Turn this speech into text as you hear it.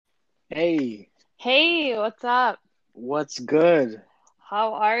Hey, Hey, what's up? what's good?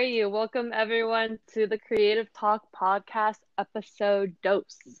 How are you? Welcome everyone to the Creative Talk Podcast episode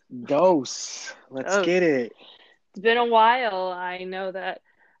Dose. Dose. Let's Dose. get it. It's been a while. I know that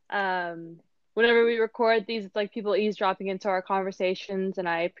um whenever we record these, it's like people eavesdropping into our conversations, and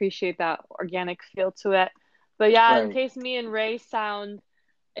I appreciate that organic feel to it. But yeah, in Right, case me and Ray sound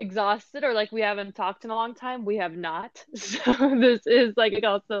exhausted or like we haven't talked in a long time, we have not. So this is like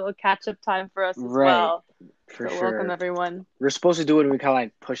also a catch-up time for us as right, well. for So welcome sure. everyone. We're supposed to do it and we kind of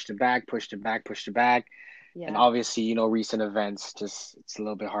like pushed it back, pushed it back, pushed it back. And Yeah. obviously, recent events, just it's a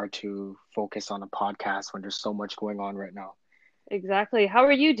little bit hard to focus on a podcast when there's so much going on right now. Exactly. How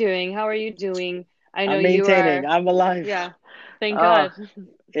are you doing? How are you doing? I know I'm you maintaining, are, I'm alive. yeah, thank Uh, God.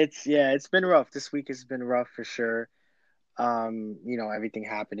 it's been rough. This week has been rough for sure. Everything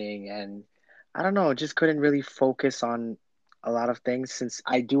happening and I don't know, just couldn't really focus on a lot of things since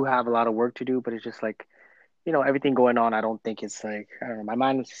I do have a lot of work to do, but it's just like, everything going on, I don't think it's like, I don't know, my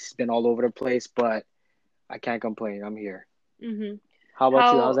mind's been all over the place, but I can't complain. I'm here. hmm How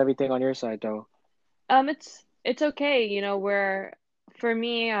about you? How's How, everything on your side though? it's okay, where for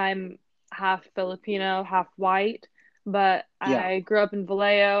me, I'm half Filipino, half white, but Yeah. I grew up in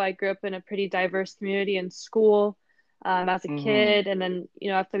Vallejo. I grew up in a pretty diverse community in school, as a Mm-hmm. kid, and then,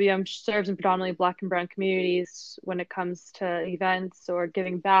 FWM serves in predominantly Black and brown communities when it comes to events or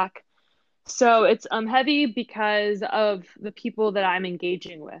giving back. So it's heavy because of the people that I'm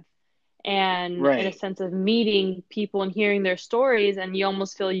engaging with, and in a Right. sense of meeting people and hearing their stories, and you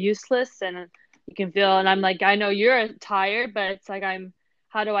almost feel useless, and you can feel, and I'm like, I know you're tired, but it's like,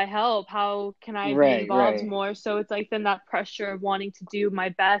 how do I help? How can I be Right, involved right. more? So it's like then that pressure of wanting to do my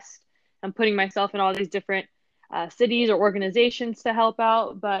best and putting myself in all these different cities or organizations to help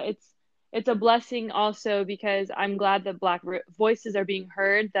out. But it's a blessing also because I'm glad that Black voices are being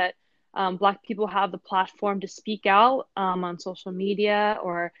heard, that Black people have the platform to speak out on social media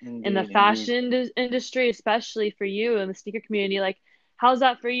or in the Indeed, indeed. fashion industry, especially for you in the sneaker community. Like, how's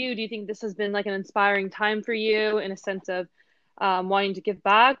that for you? Do you think this has been like an inspiring time for you in a sense of wanting to give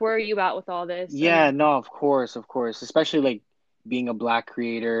back? Where are you at with all this? And Yeah, no, of course, of course. Especially like being a black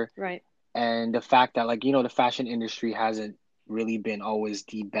creator right. and the fact that like the fashion industry hasn't really been always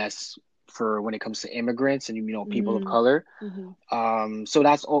the best for when it comes to immigrants and people of Mm-hmm. color. Mm-hmm. So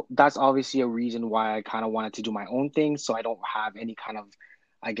that's obviously a reason why I kind of wanted to do my own thing, so I don't have any kind of,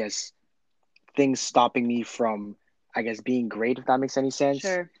 I guess, things stopping me from, I guess, being great, if that makes any sense.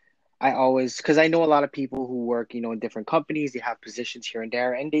 Sure. I always, because I know a lot of people who work, in different companies, they have positions here and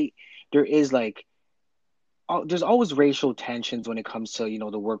there, and there is like there's always racial tensions when it comes to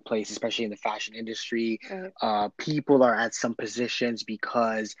the workplace, especially in the fashion industry. Right. People are at some positions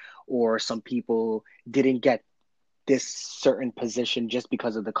because, or some people didn't get this certain position just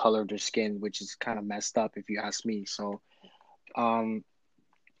because of the color of their skin, which is kind of messed up if you ask me. So, um,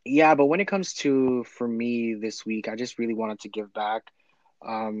 yeah, but when it comes to for me this week, I just really wanted to give back.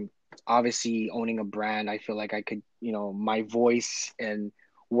 Um, Obviously owning a brand, I feel like I could, my voice and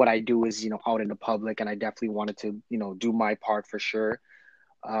what I do is, out in the public, and I definitely wanted to, do my part for sure.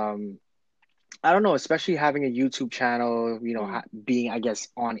 Um, I don't know, especially having a YouTube channel, Mm. being, I guess,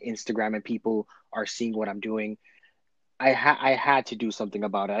 on Instagram and people are seeing what I'm doing. I had to do something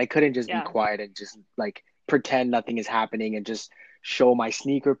about it. I couldn't just be Yeah. quiet and just like pretend nothing is happening and just show my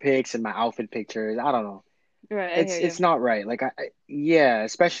sneaker pics and my outfit pictures. I don't know. Right. I hear It's you. not right. Like yeah,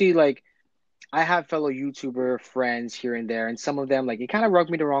 especially like I have fellow YouTuber friends here and there, and some of them like it kind of rubbed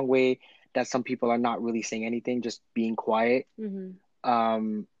me the wrong way that some people are not really saying anything, just being quiet. hmm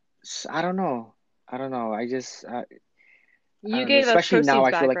I don't know. I don't know. I You don't know. gave us Especially now, proceeds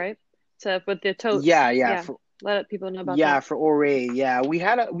I feel back, like right? To with the totes. yeah, yeah. Yeah. Let people know about Yeah, that. for Ore, yeah, we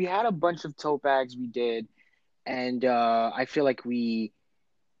had a bunch of tote bags we did, and I feel like the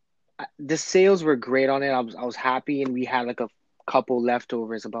sales were great on it. I was happy, and we had like a couple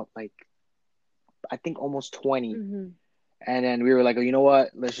leftovers, about like I think almost 20, hmm and then we were like, oh, you know what?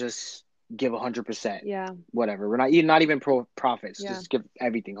 Let's just give 100%, Yeah. whatever. We're not even pro profits, Yeah. just give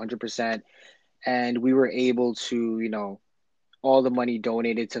everything 100%, and we were able to all the money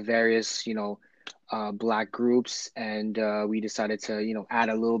donated to various black groups, and we decided to add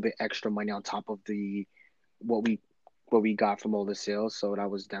a little bit extra money on top of the what we what we got from all the sales. So that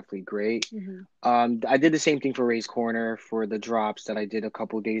was definitely great. hmm I did the same thing for Ray's Corner for the drops that I did a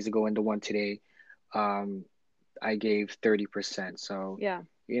couple days ago and the one today. Um, I gave 30%. So, Yeah.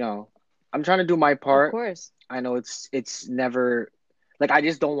 you know, I'm trying to do my Of part. course. I know it's never like I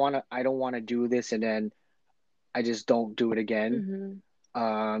don't want to do this and then I just don't do it again.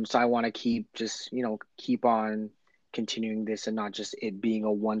 hmm So I want to keep just, keep on, continuing this and not just it being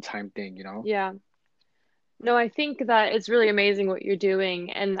a one-time thing, you know? Yeah. No, I think that it's really amazing what you're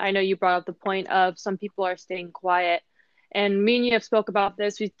doing. And I know you brought up the point of some people are staying quiet. And me and you have spoke about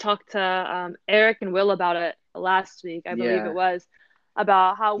this. We talked to Eric and Will about it last week, I believe it Yeah, was,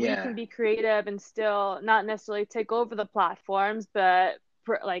 about how we yeah, can be creative and still not necessarily take over the platforms, but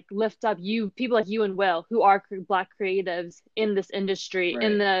like lift up you, people like you and Will, who are Black creatives in this industry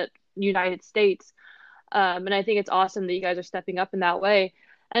in right, the United States. And I think it's awesome that you guys are stepping up in that way.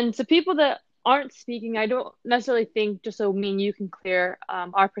 And to people that aren't speaking, I don't necessarily think, just so me and you can clear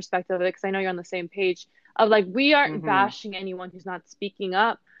our perspective of it, because I know you're on the same page, of like, we aren't mm-hmm, bashing anyone who's not speaking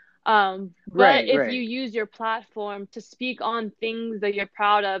up. But right, if you right, use your platform to speak on things that you're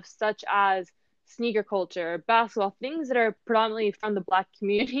proud of, such as sneaker culture, basketball, things that are predominantly from the Black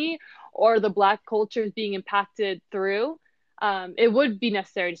community or the Black culture is being impacted through, it would be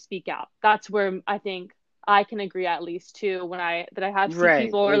necessary to speak out. That's where I think I can agree at least too when I have see right,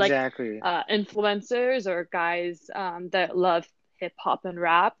 people or like exactly, influencers or guys that love hip hop and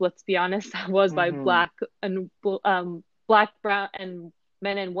rap. Let's be honest, that was by mm-hmm, black, brown, and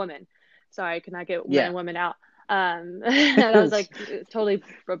men and women. Sorry, I could not get men yeah. and women out. That was like totally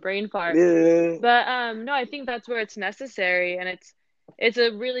a brain fart. Yeah, But no, I think that's where it's necessary, and it's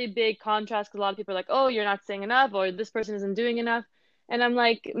a really big contrast because a lot of people are like, "Oh, you're not saying enough," or "This person isn't doing enough," and I'm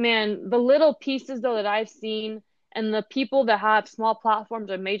like, man, the little pieces though that I've seen, and the people that have small platforms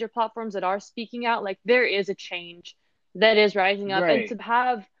or major platforms that are speaking out, like there is a change that is rising up, and right, to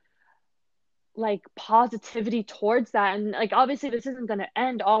have like positivity towards that, and like obviously this isn't going to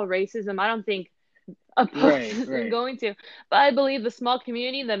end all racism. I don't think a post right, isn't right, going to. But I believe the small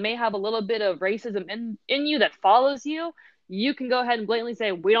community that may have a little bit of racism in you that follows you, you can go ahead and blatantly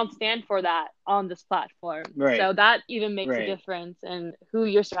say, we don't stand for that on this platform. right, So that even makes a right, difference in who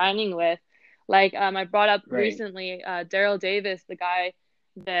you're surrounding with. Like I brought up right, recently, Daryl Davis, the guy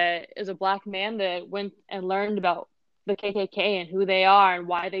that is a Black man that went and learned about the KKK and who they are and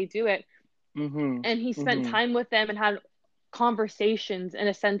why they do it. mm-hmm, And he spent mm-hmm, time with them and had conversations in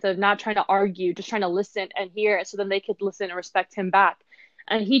a sense of not trying to argue, just trying to listen and hear it so then they could listen and respect him back.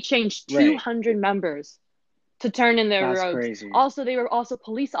 And he changed right. 200 members to turn in their That's robes. crazy. Also, they were also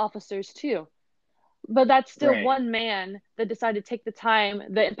police officers too. But that's still Right, one man that decided to take the time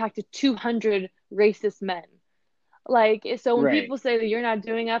that impacted 200 racist men. Like, so when right, people say that you're not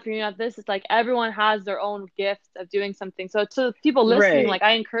doing enough, you're not this, it's like everyone has their own gift of doing something. So to people listening, right, like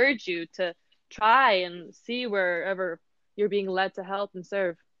I encourage you to try and see wherever you're being led to help and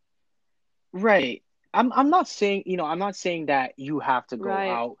serve. right. I'm not saying, I'm not saying that you have to go Right.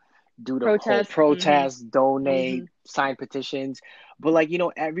 out, do the whole Protest. Mm-hmm. protest, donate, Mm-hmm. sign petitions, but like,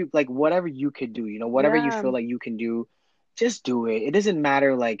 every like whatever you could do, whatever you Yeah. feel like you can do, just do it. It doesn't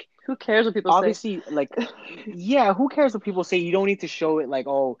matter like Who cares what people say? obviously like yeah, who cares what people say? You don't need to show it like,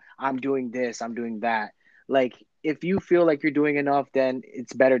 oh, I'm doing this, I'm doing that. Like if you feel like you're doing enough, then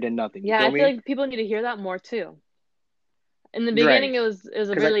it's better than nothing. You Yeah, feel I feel me? like people need to hear that more too. In the beginning, Right. it was a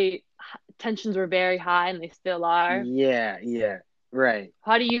Because like really tensions were very high, and they still are. yeah, yeah. Right.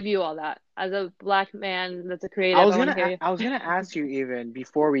 How do you view all that as a Black man that's a creative? I want to hear you. I was gonna ask you even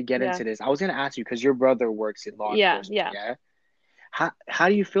before we get Yeah. into this. I was gonna ask you because your brother works in law Yeah. enforcement, Yeah. yeah? How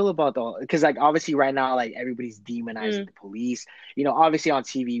do you feel about the because like obviously right now like everybody's demonizing Mm, the police. Obviously on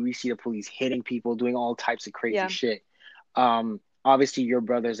TV we see the police hitting people, doing all types of crazy yeah. shit. Obviously your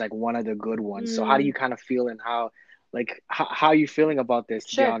brother's like one of the good ones. So how do Mm, you kind of feel and how are you feeling about this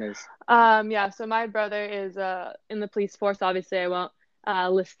to be sure. honest? Yeah, so my brother is in the police force. Obviously, I won't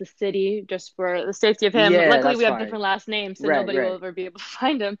list the city just for the safety of him. Yeah, Luckily, that's we have fine. different last names, so Right, nobody will right. ever be able to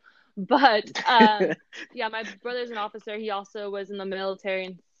find him. But yeah, my brother's an officer. He also was in the military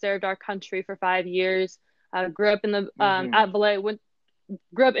and served our country for 5 years. Grew up in the Mm-hmm. at Vallejo.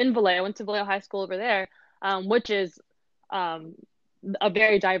 Grew up in Vallejo. Went to Vallejo High School over there, which is um, a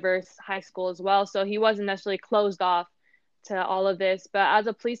very diverse high school as well. So he wasn't necessarily closed off to all of this. But as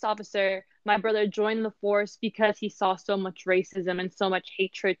a police officer, my brother joined the force because he saw so much racism and so much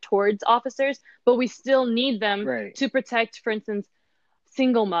hatred towards officers. But we still need them Right. to protect, for instance,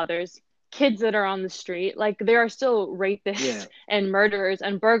 single mothers, kids that are on the street. Like there are still rapists Yeah. and murderers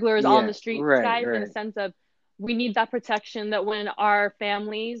and burglars on Yeah. the streets, Right, guys, in a right. sense of we need that protection that when our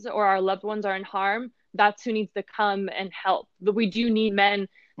families or our loved ones are in harm, that's who needs to come and help. But we do need men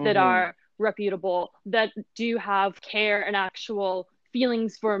that Mm-hmm. are reputable, that do have care and actual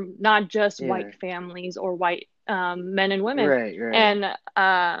feelings for not just Yeah. white families or white men and women. Right, right, And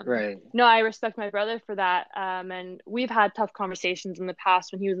right. no, I respect my brother for that. And we've had tough conversations in the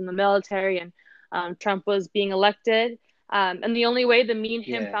past when he was in the military and Trump was being elected. And the only way that me and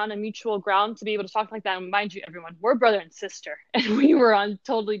him Yeah. found a mutual ground to be able to talk like that, and mind you, everyone, we're brother and sister, and we were on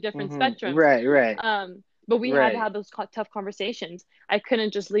totally different spectrums. Right, right, But we had to right, have those tough conversations. I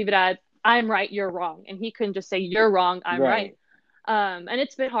couldn't just leave it at, I'm right, you're wrong. And he couldn't just say, you're wrong, I'm right. right. And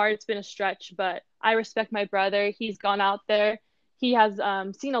it's been hard, it's been a stretch, but I respect my brother. He's gone out there. He has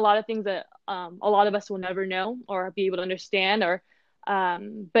seen a lot of things that a lot of us will never know or be able to understand, or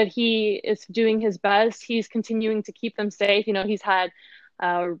but he is doing his best. He's continuing to keep them safe. You know, he's had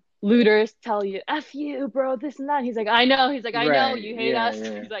looters tell you, F you, bro, this and that. He's like, I know. He's like, I know Right. you hate Yeah, us.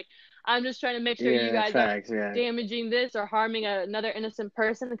 yeah. He's like, I'm just trying to make sure you Yeah, guys aren't facts, yeah. damaging this or harming another innocent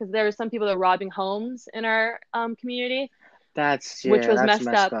person, because there were some people that are robbing homes in our community, which was That's messed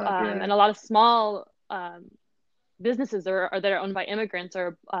messed up. up, And yeah. a lot of small businesses that are owned by immigrants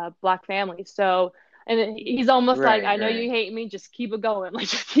or black families. So, and he's almost like, Right, I know right. you hate me, just keep it going, like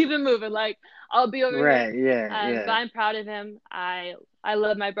just keep it moving. Like I'll be over here. Right, yeah, But yeah. I'm proud of him. I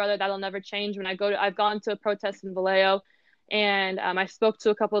love my brother. That'll never change. I've gone to a protest in Vallejo, and I spoke to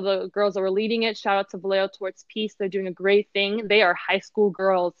a couple of the girls that were leading it. Shout out to Vallejo Towards Peace. They're doing a great thing. They are high school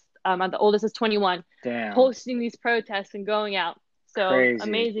girls. The oldest is 21, Damn. hosting these protests and going out. So Crazy.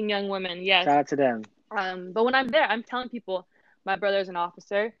 amazing young women. Yes. Shout out to them. But when I'm there, I'm telling people my brother's an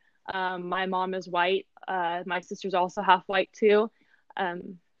officer. My mom is white. My sister's also half white too.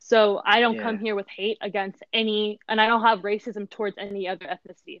 So I don't come Yeah. here with hate against any, and I don't have racism towards any other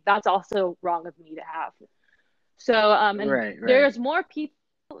ethnicity. That's also wrong of me to have. So, and Right, right. there's more people,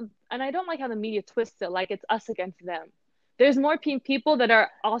 and I don't like how the media twists it like it's us against them. There's more people that are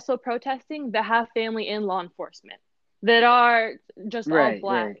also protesting that have family in law enforcement that are just all Right,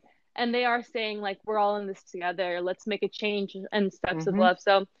 black. right. And they are saying, like, we're all in this together. Let's make a change and steps of Mm-hmm. love.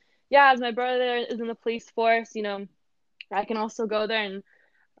 So, yeah, as my brother is in the police force, I can also go there, and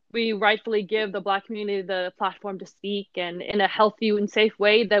we rightfully give the black community the platform to speak, and in a healthy and safe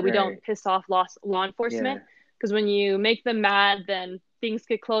way that we don't Right. piss off law Yeah. enforcement. Because when you make them mad, then things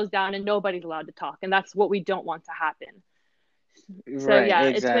get closed down and nobody's allowed to talk. And that's what we don't want to happen. So Right, yeah,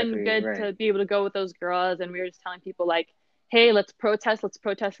 it's been exactly. good Right. to be able to go with those girls, and we were just telling people like, hey, let's protest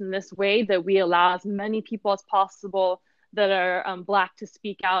in this way that we allow as many people as possible that are black to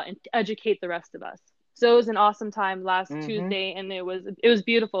speak out and educate the rest of us. So it was an awesome time last Mm-hmm. Tuesday, and it was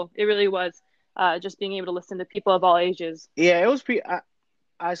beautiful. It really was. Just being able to listen to people of all ages. Yeah, it was pretty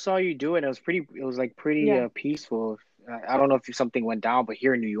I saw you do it. It was like pretty Yeah, peaceful. I don't know if something went down, but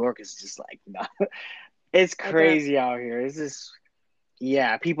here in New York it's just like no. It's I bet. crazy out here. It's just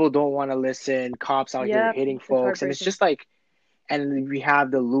yeah, people don't want to listen. Cops out here Yep, hitting it's folks, and it's heartbreaking. just like, and we have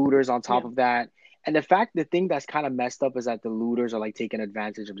the looters on top Yeah, of that. And the thing that's kind of messed up is that the looters are like taking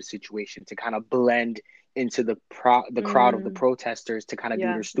advantage of the situation to kind of blend into the crowd of the mm, protesters to kind of do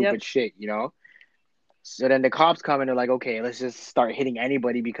yeah, their yep, stupid shit, you know? So then the cops come and they're like, okay, let's just start hitting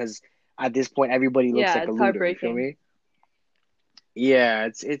anybody because at this point everybody looks yeah. like a It's looter. You feel heartbreaking. me? Yeah,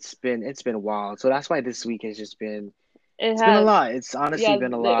 it's been wild. So that's why this week has just been It it's been a has. lot. It's honestly Yeah,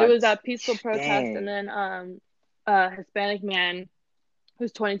 been a it lot. was that peaceful protest, and Dang, then a Hispanic man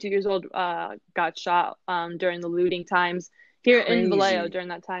who's 22 years old got shot during the looting times here in Vallejo crazy. during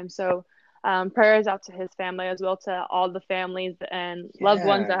that time. So prayers out to his family, as well to all the families and loved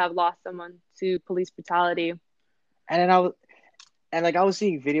ones that Yeah. have lost someone to police brutality. And then I was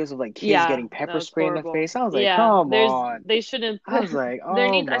seeing videos of like kids Yeah, getting that pepper was spray in the horrible. face. I was like, Yeah, come on. they shouldn't I put was like, there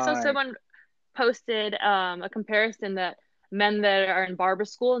oh needs. I saw my. someone posted a comparison that men that are in barber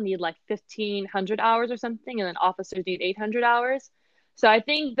school need like 1,500 hours or something, and then officers need 800 hours. So I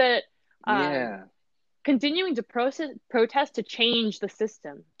think that um, Yeah. continuing to protest to change the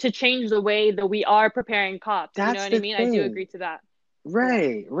system, to change the way that we are preparing cops. You know That's what I the mean? I do thing. agree to that. Yeah.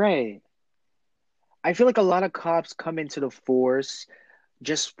 Right, right. I feel like a lot of cops come into the force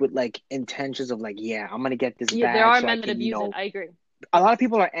just with like intentions of like, yeah, I'm gonna get this Yeah, there badge are so I men that can, abuse it. I agree. a lot of Yes.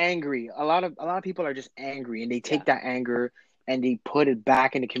 people are angry. A lot of people are just angry and they Yeah. take that anger and they put it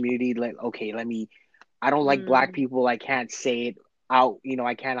back in the community like, okay, I don't like black Mm, people. I can't say it out,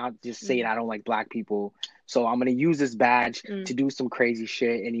 I cannot just say it. mm, I don't like black people. So I'm gonna use this badge mm. to do some crazy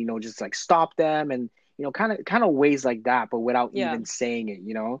shit and just like stop them and kind of ways like that, but without Yeah. even saying it.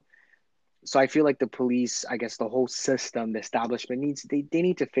 So I feel like the police, I guess the whole system, the establishment they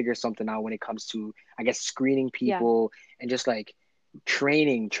need to figure something out when it comes to, I guess, screening Yeah. people and just like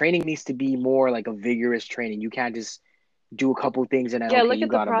training. Training needs to be more like a vigorous training. You can't just do a couple things and then Yeah, okay, look you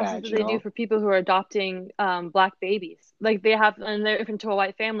at the got a process that badge, they do for people who are adopting black babies. Like they have, and they're into a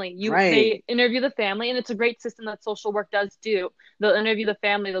white family. They Right. interview the family, and it's a great system that social work does do. They'll interview the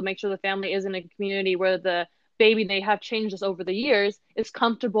family. They'll make sure the family is in a community where the baby they have changed this over the years is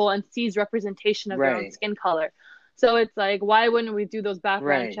comfortable and sees representation of their own Right. skin color. So it's like, why wouldn't we do those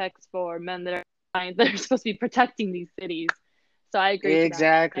background Right. checks for men that are supposed to be protecting these cities? So I agree to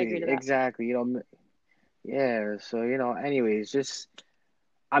that. I agree Exactly. to that. Exactly. Yeah. So, anyways,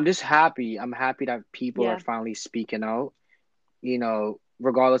 I'm just happy. I'm happy that people are Yeah. finally speaking out,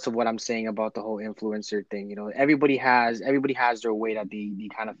 regardless of what I'm saying about the whole influencer thing. Everybody has their way that they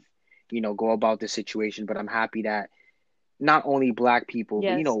kind of, go about the situation. But I'm happy that not only black people,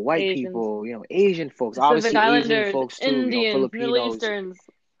 but Yes. white Asians, people, Asian folks, Pacific obviously Asian Islanders, folks too, Indians, Middle Filipinos, Easterns.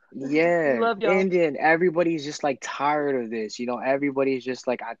 We yeah, love y'all. Indian, everybody's just like tired of this, everybody's just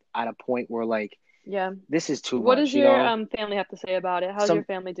like at a point where like Yeah. this is too What much, does your family have to say about it? How's your some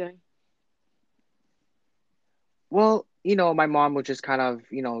family doing? well, my mom was just kind of,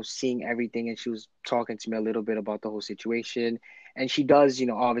 seeing everything and she was talking to me a little bit about the whole situation. And she does,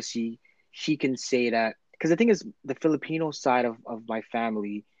 obviously she can say that because the thing is the Filipino side of my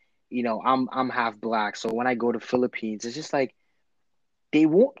family, I'm half black. So when I go to Philippines, it's just like they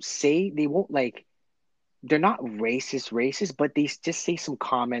won't like they're not racist, but they just say some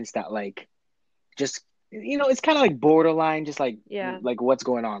comments that like just it's kind of like borderline, just Yeah. like what's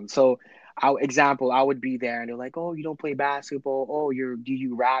going on. So, I would be there, and they're like, "Oh, you don't play basketball. Oh, do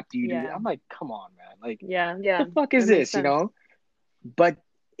you rap? Do you do?" Yeah. I'm like, "Come on, man! Like, Yeah. Yeah. the fuck That is makes this?" sense. But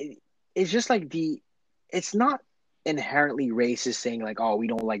it, it's just like it's not inherently racist saying like, "Oh, we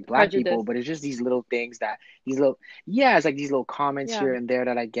don't like black people," Prejudice. but it's just these little things that these little yeah, it's like these little comments Yeah. here and there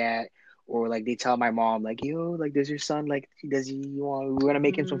that I get. Or like they tell my mom, like, yo, like, does your son like does he want we're gonna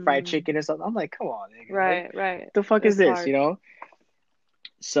make him some fried Mm, chicken or something? I'm like, come on, nigga. Like, right. Right. the fuck is It's this, hard.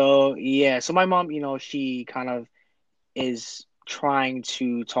 So yeah, so my mom, she kind of is trying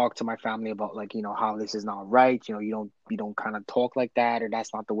to talk to my family about like, how this is not right. You don't kind of talk like that, or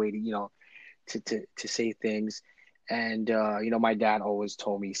that's not the way to, to say things. And my dad always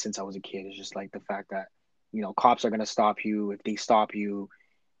told me since I was a kid, it's just like the fact that, cops are gonna stop you. If they stop you,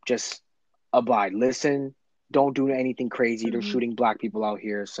 just abide, listen, don't do anything crazy. They're Hmm. shooting black people out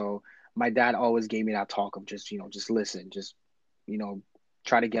here. So my dad always gave me that talk of just, just listen, just, you know,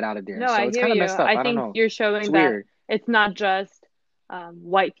 try to get out of there. No, So I it's hear kind of you. messed up. I I don't think know. you're It's showing that weird. it's not just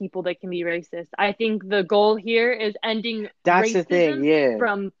white people that can be racist. I think the goal here is ending That's the thing. racism Yeah.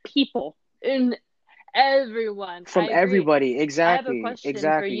 from people in everyone. I From agree. everybody. I have a Exactly. question for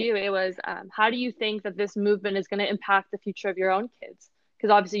Exactly. you. It was, how do you think that this movement is going to impact the future of your own kids? Because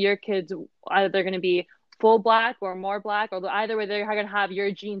obviously your kids, either they're going to be full black or more black, or either way, they're going to have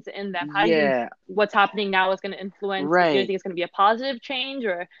your genes in them. How do you think Yeah. what's happening now is going to influence? Do you Right. think it's going to be a positive change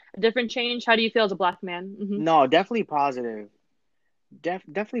or a different change? How do you feel as a black man? No, definitely positive.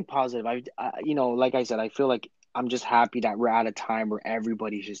 Definitely positive. Like I said, I feel like I'm just happy that we're at a time where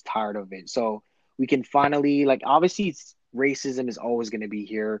everybody's just tired of it. So we can finally, like, obviously, racism is always going to be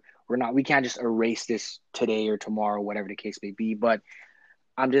here. We can't just erase this today or tomorrow, whatever the case may be. But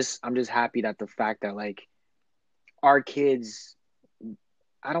I'm just happy that the fact that like our kids,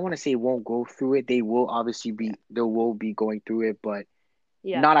 I don't want to say won't go through it. They will be going through it, but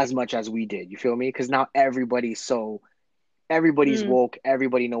Yeah. not as much as we did. You feel me? Because now everybody's Mm, woke,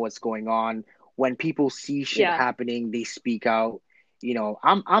 everybody know what's going on. When people see shit yeah. happening, they speak out.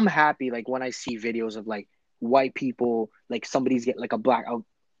 I'm happy like when I see videos of like white people, like somebody's get like a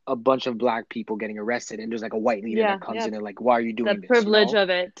bunch of black people getting arrested, and there's like a white leader Yeah. that comes Yeah. in and like, why are you The doing this? privilege of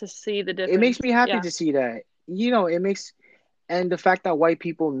it to see the It makes difference. me happy Yeah. to see that. It makes and the fact that white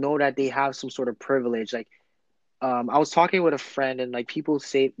people know that they have some sort of privilege, like I was talking with a friend, and like people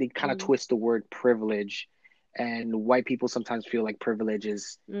say they kind of Mm, twist the word privilege, and white people sometimes feel like privilege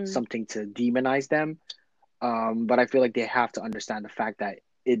is mm, something to demonize them. But I feel like they have to understand the fact that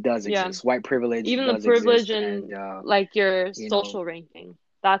it does yeah. exist. White privilege Even the does privilege exist, in and like your you know, social ranking,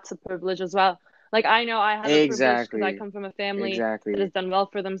 that's a privilege as well. Like I know I have a privilege because I exactly, come from a family that has exactly. done well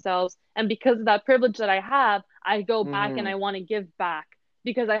for themselves, and because of that privilege that I have, I go back and Hmm. I want to give back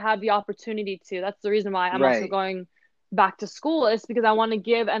because I have the opportunity to. That's the reason why I'm also Right, going back to school, is because I want to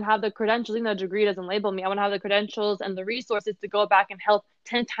give and have the credentials. Even though a degree doesn't label me, I want to have the credentials and the resources to go back and help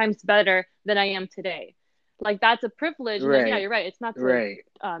 10 times better than I am today. Like that's a privilege, and like yeah, right, you're right. It's not to right,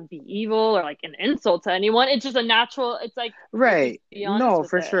 be evil or like an insult to anyone. It's just a natural. It's like let's just right. be honest No, with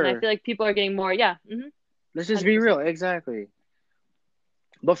for it. And I sure. feel like people are getting more. Yeah, Let's just be real. 100%. Exactly.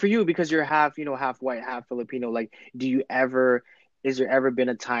 But for you, because you're half, half white, half Filipino, like, is there ever been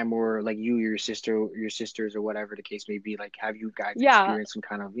a time where, like, your sisters, or whatever the case may be, like, have you guys Yeah. experienced some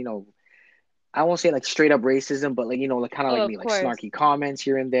kind of, I won't say like straight up racism, but like, like kind of like Oh, of me, like course. snarky comments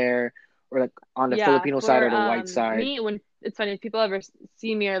here and there, or like on the Yeah. Filipino side For or the white side? me, when it's funny, if people ever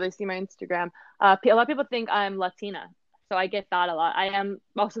see me or they see my Instagram, a lot of people think I'm Latina. So I get that a lot. I am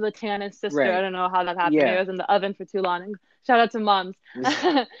also the Tana's sister. I Right. don't know how that happened. Maybe I Yeah. was in the oven for too long. And shout out to moms.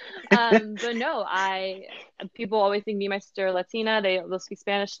 But no, people always think me and my sister are Latina. They'll speak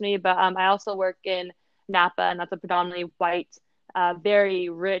Spanish to me, but I also work in Napa, and that's a predominantly white, very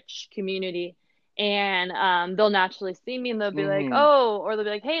rich community. And they'll naturally see me and they'll be like, Hmm. oh, or they'll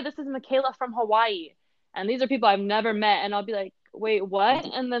be like, hey, this is Michaela from Hawaii. And these are people I've never met. And I'll be like, wait, what?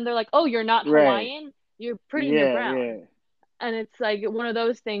 And then they're like, oh, you're not Right. Hawaiian? You're pretty and you're Yeah, brown. yeah. And it's like one of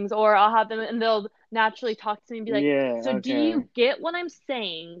those things. Or I'll have them and they'll naturally talk to me and be like, so Yeah, do you okay. get what I'm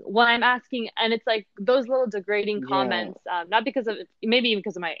saying when I'm asking? And it's like those little degrading Yeah. comments, not because of, maybe even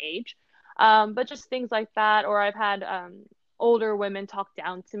because of my age, but just things like that. Or I've had older women talk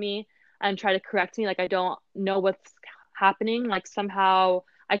down to me and try to correct me, like I don't know what's happening. Like somehow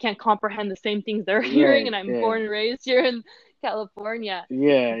I can't comprehend the same things they're hearing, Right. and I'm Yeah. born and raised here in California.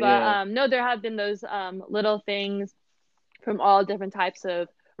 Yeah, But yeah. no, there have been those little things from all different types of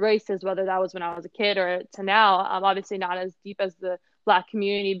races, whether that was when I was a kid or to now. Obviously not as deep as the Black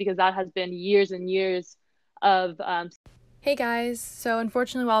community because that has been years and years of. Hey guys, so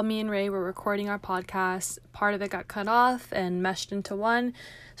unfortunately while me and Ray were recording our podcast, part of it got cut off and meshed into one.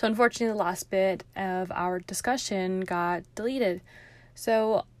 So unfortunately the last bit of our discussion got deleted.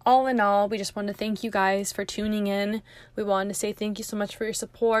 So all in all, we just want to thank you guys for tuning in. We wanted to say thank you so much for your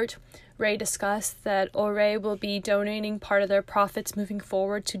support. Ray discussed that ORE will be donating part of their profits moving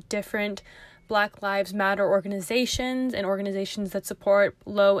forward to different Black Lives Matter organizations and organizations that support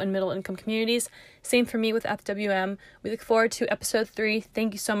low and middle income communities. Same for me with FWM. We look forward to episode 3.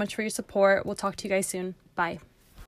 Thank you so much for your support. We'll talk to you guys soon. Bye.